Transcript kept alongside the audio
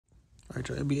All right,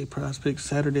 your NBA Prizepicks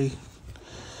Saturday,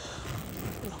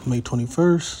 May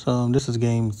 21st. This is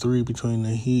game 3 between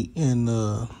the Heat and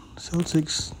the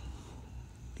Celtics.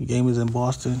 The game is in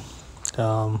Boston. It's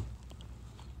going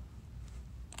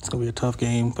to be a tough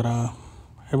game, but here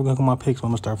we're going to go my picks. I'm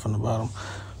going to start from the bottom.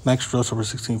 Max Strus over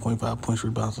 16.5 points,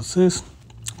 rebounds, assists.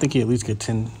 I think he at least get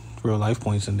 10 real-life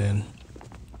points, and then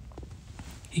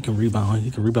he can rebound.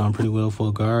 He can rebound pretty well for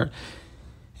a guard.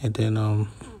 And then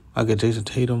I'll get Jason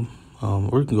Tatum.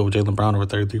 Or you can go with Jaylen Brown over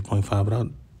 33.5, but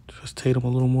I'll just Tatum a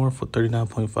little more for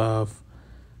 39.5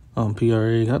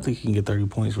 PRA. I think he can get 30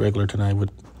 points regular tonight,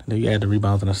 but then you add the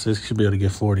rebounds and assists, he should be able to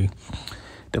get 40.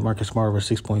 Then Marcus Smart over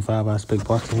 6.5. I expect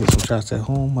Boston to hit some shots at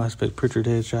home. I expect Pritchard to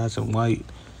hit shots and White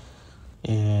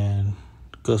and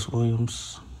Gus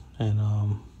Williams and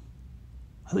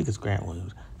I think it's Grant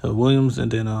Williams. Williams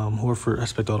and then Horford, I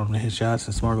expect all of them to hit shots,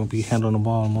 and Smart going to be handling the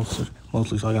ball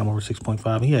mostly, so I got him over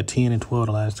 6.5. He had 10 and 12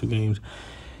 the last 2 games.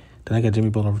 Then I got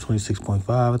Jimmy Butler over 26.5.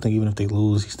 I think even if they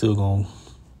lose, he's still going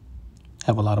to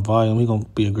have a lot of volume. He's going to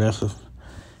be aggressive.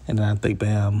 And then I think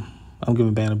Bam, I'm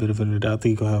giving Bam a bit of a doubt. I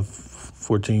think he'll have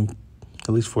at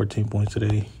least 14 points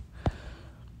today.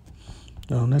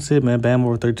 That's it, man. Bam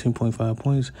over 13.5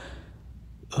 points.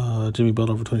 Jimmy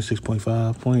Butler over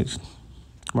 26.5 points.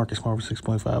 Marcus Smart over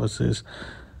 6.5 assists.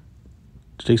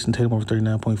 Jason Tatum over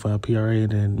 39.5 PRA,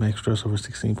 and then Max Strus over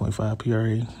 16.5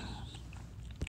 PRA.